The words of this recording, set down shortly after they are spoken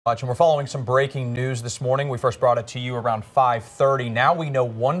And we're following some breaking news this morning. We first brought it to you around 5:30. Now we know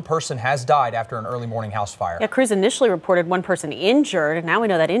one person has died after an early morning house fire. Yeah, crews initially reported one person injured, and now we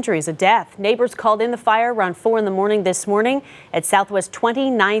know that injury is a death. Neighbors called in the fire around 4 in the morning this morning at Southwest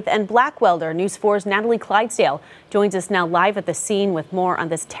 29th and Blackwelder. News 4's Natalie Clydesdale joins us now live at the scene with more on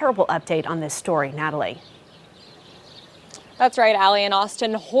this terrible update on this story. Natalie. That's right, Allie and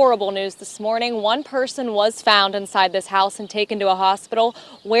Austin. Horrible news this morning. One person was found inside this house and taken to a hospital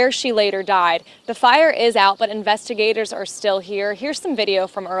where she later died. The fire is out, but investigators are still here. Here's some video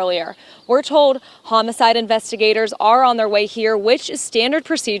from earlier. We're told homicide investigators are on their way here, which is standard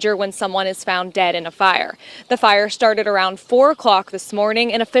procedure when someone is found dead in a fire. The fire started around 4 o'clock this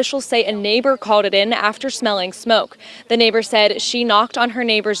morning, and officials say a neighbor called it in after smelling smoke. The neighbor said she knocked on her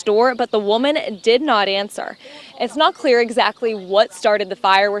neighbor's door, but the woman did not answer. It's not clear exactly what started the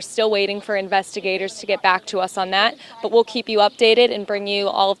fire. We're still waiting for investigators to get back to us on that, but we'll keep you updated and bring you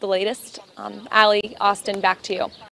all of the latest. Allie, Austin, back to you.